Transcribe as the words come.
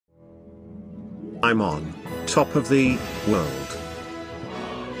I'm on top of the world.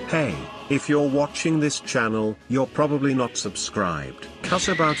 Hey, if you're watching this channel, you're probably not subscribed, cause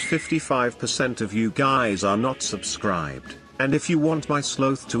about 55% of you guys are not subscribed, and if you want my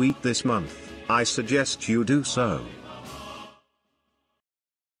sloth to eat this month, I suggest you do so.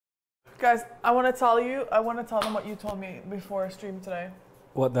 Guys, I want to tell them what you told me before stream today.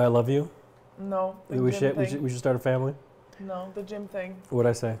 What, that I love you? No, We should start a family? No, the gym thing. What'd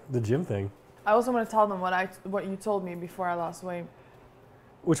I say? The gym thing? I also want to tell them what you told me before I lost weight.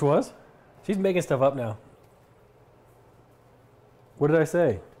 Which was? She's making stuff up now. What did I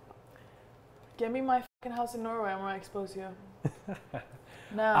say? Get me my fucking house in Norway. I'm gonna expose you.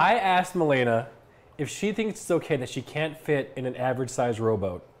 No. I asked Malena if she thinks it's okay that she can't fit in an average size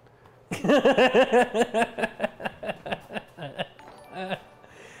rowboat.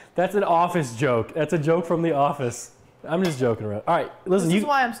 That's an office joke. That's a joke from The Office. I'm just joking around. All right, listen. This is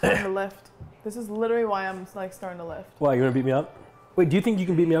why I'm starting to lift. This is literally why I'm like starting to lift. Why, you gonna beat me up? Wait, do you think you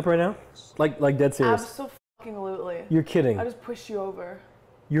can beat me up right now? Like dead serious? Absolutely. You're kidding. I just push you over.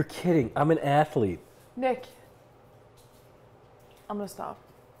 You're kidding. I'm an athlete. Nick, I'm gonna stop.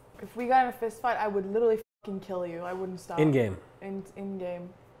 If we got in a fist fight, I would literally fucking kill you. I wouldn't stop. In game. In game.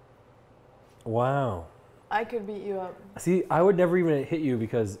 Wow. I could beat you up. See, I would never even hit you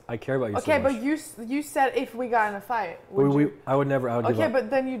because I care about you so much. Okay, but you said if we got in a fight. I would never. I would give up. Okay, but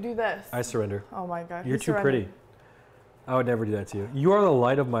then you do this. I surrender. Oh my god. You're too pretty. I would never do that to you. You are the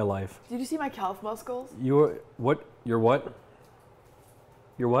light of my life. Did you see my calf muscles? You're what? You're what?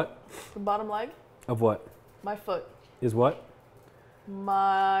 You're what? The bottom leg? Of what? My foot. Is what?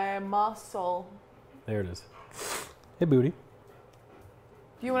 My muscle. There it is. Hey, booty.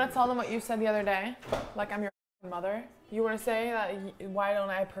 Do you want to tell them what you said the other day? Like I'm your mother? You want to say that why don't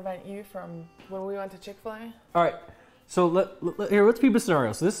I prevent you from when we went to Chick-fil-A? All right. So let's peep a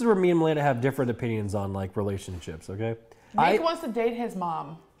scenario. So this is where me and Malena have different opinions on like relationships, okay? Nick wants to date his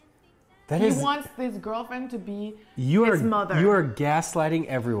mom. He wants his girlfriend to be his mother. You are gaslighting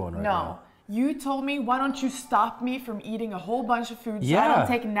everyone right now. No. You told me, why don't you stop me from eating a whole bunch of food so I don't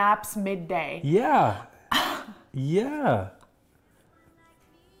take naps midday? Yeah. Yeah.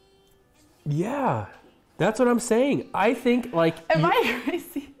 Yeah. That's what I'm saying. I think like Am I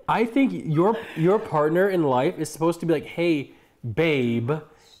crazy? I think your partner in life is supposed to be like, hey, babe,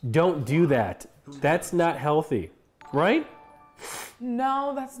 don't do that. That's not healthy. Right?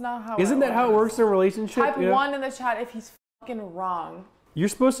 No, that's not how Isn't that how it works in a relationship? Type 1 in the chat if he's fucking wrong. You're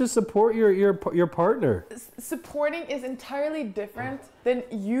supposed to support your partner. Supporting is entirely different than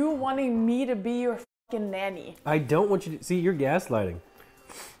you wanting me to be your fucking nanny. I don't want you to see, you're gaslighting.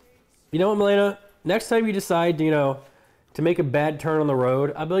 You know what, Malena? Next time you decide, to make a bad turn on the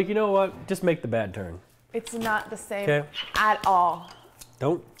road, I'll be like, you know what? Just make the bad turn. It's not the same at all.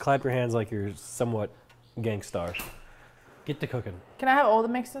 Don't clap your hands like you're somewhat gangstar. Get to cooking. Can I have all the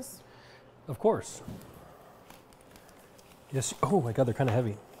mixes? Of course. Yes. Oh my God, they're kind of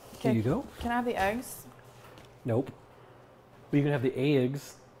heavy. Here you go. Can I have the eggs? Nope. But you can have the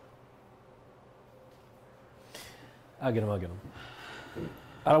eggs. I'll get them.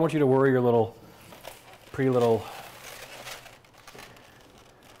 I don't want you to worry your pretty little.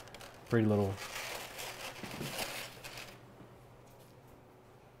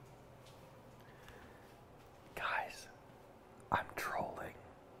 Guys, I'm trolling.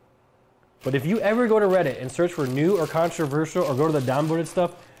 But if you ever go to Reddit and search for new or controversial or go to the downvoted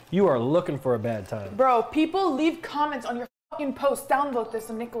stuff, you are looking for a bad time. Bro, people leave comments on your fucking post. Downvote this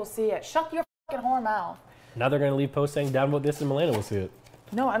and Nick will see it. Shut your fucking whore mouth. Now they're going to leave posts saying downvote this and Malena will see it.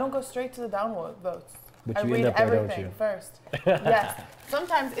 No, I don't go straight to the downvote votes. But I you read end up there, everything don't you? first. Yes.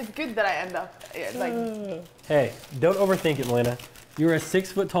 Sometimes it's good that I end up like. Hey, don't overthink it, Malena. You're a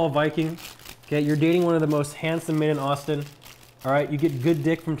 6-foot-tall Viking. Okay, you're dating one of the most handsome men in Austin. All right, you get good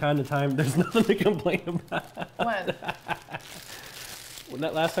dick from time to time. There's nothing to complain about. When?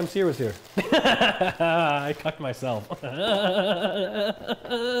 Well, last time Sear was here. I cucked myself.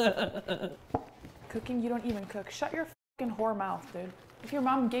 Cooking, you don't even cook. Shut your fucking whore mouth, dude. If your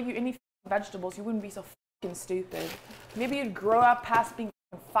mom gave you any vegetables, you wouldn't be so fucking stupid. Maybe you'd grow up past being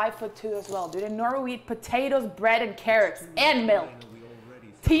 5'2" as well, dude. In Norway, we eat potatoes, bread, and carrots, and milk.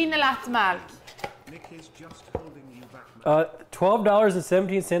 Tine lattmelk.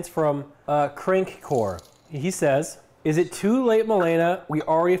 $12.17 from Crank Core. He says, is it too late, Malena? We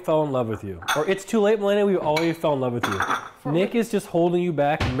already fell in love with you. Or it's too late, Malena? We already fell in love with you. Nick is just holding you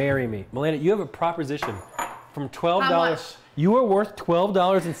back. Marry me. Malena, you have a proposition from $12. How much? You are worth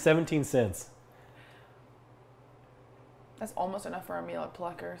 $12.17. That's almost enough for a meal at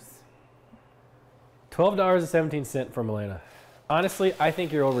Pluckers. $12.17 from Malena. Honestly, I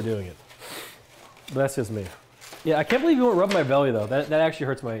think you're overdoing it. But that's just me. Yeah, I can't believe you won't rub my belly though. That actually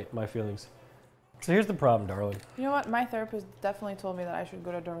hurts my feelings. So here's the problem, darling. You know what? My therapist definitely told me that I should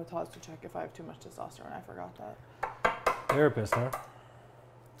go to a dermatologist to check if I have too much testosterone. I forgot that. Therapist, huh?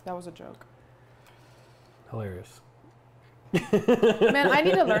 That was a joke. Hilarious. Man, I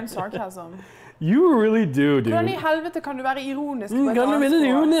need to learn sarcasm. You really do, dude. Hvordan i helvete kan du være ironisk på et Kan du annet være språk?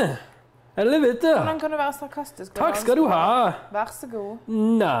 ironisk? Helvete. Hvordan kan du være sarkastisk på et Takk annet skal du språk? ha. Vær så god.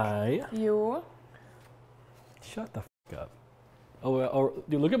 Nei. Jo. Shut the f up. Oh,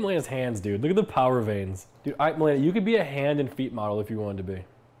 dude, look at Melena's hands, dude. Look at the power veins. Dude, Melena, you could be a hand and feet model if you wanted to be.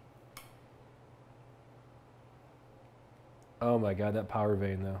 Oh my god, that power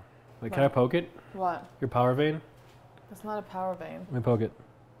vein though. Like, can I poke it? What? Your power vein? That's not a power vein. Let me poke it.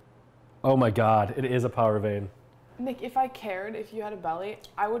 Oh my god, it is a power vein. Nick, if I cared if you had a belly,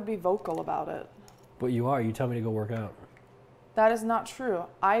 I would be vocal about it. But you are. You tell me to go work out. That is not true.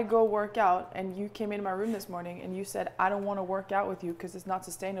 I go work out, and you came into my room this morning, and you said, I don't want to work out with you because it's not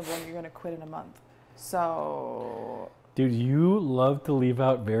sustainable, and you're going to quit in a month. So... Dude, you love to leave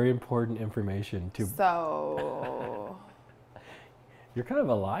out very important information. So... You're kind of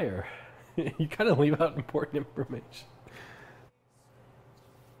a liar. You kind of leave out important information.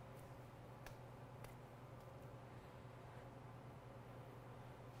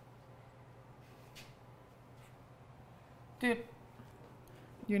 Dude,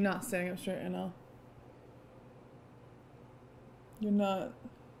 you're not standing up straight right now. You're not.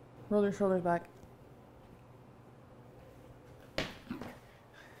 Roll your shoulders back.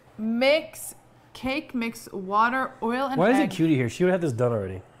 Mix water, oil, and Why egg. isn't Cutie here? She would have this done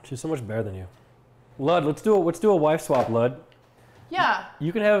already. She's so much better than you. Lud, let's do a wife swap, Lud. Yeah.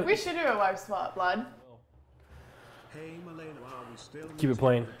 You can have. We should do a wife swap, Blood. Hey Malena, are we still Keep it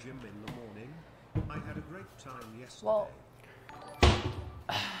plain. meeting at the gym in the morning? I had a great time yesterday. Well,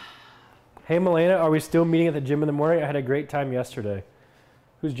 Hey Malena, are we still meeting at the gym in the morning? I had a great time yesterday.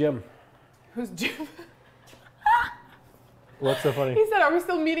 Who's Jim? who's Jim? What's so funny? He said, are we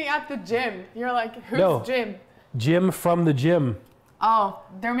still meeting at the gym? You're like, who's No. Jim? Jim from the gym. Oh,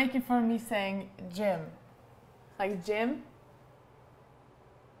 they're making fun of me saying Jim. Like Jim?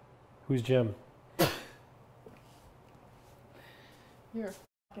 Who's Jim? You're a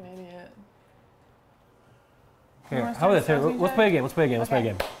fucking idiot. Here, wanna how start about this? Here, discussing let's play a game. Let's play a game. Let's play a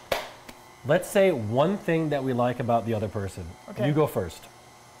Okay. game. Let's say one thing that we like about the other person. Okay. You go first.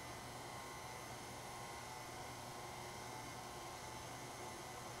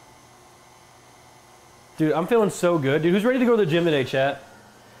 Dude, I'm feeling so good. Dude, who's ready to go to the gym today, chat?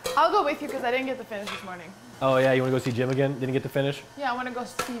 I'll go with you because I didn't get to finish this morning. Oh yeah, you want to go see Jim again? Didn't get to finish? Yeah, I want to go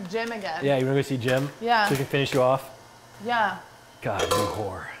see Jim again. Yeah, you want to go see Jim? Yeah. So he can finish you off? Yeah. God, you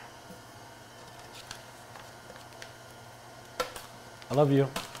whore. I love you.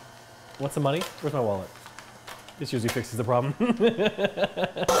 What's the money? Where's my wallet? This usually fixes the problem.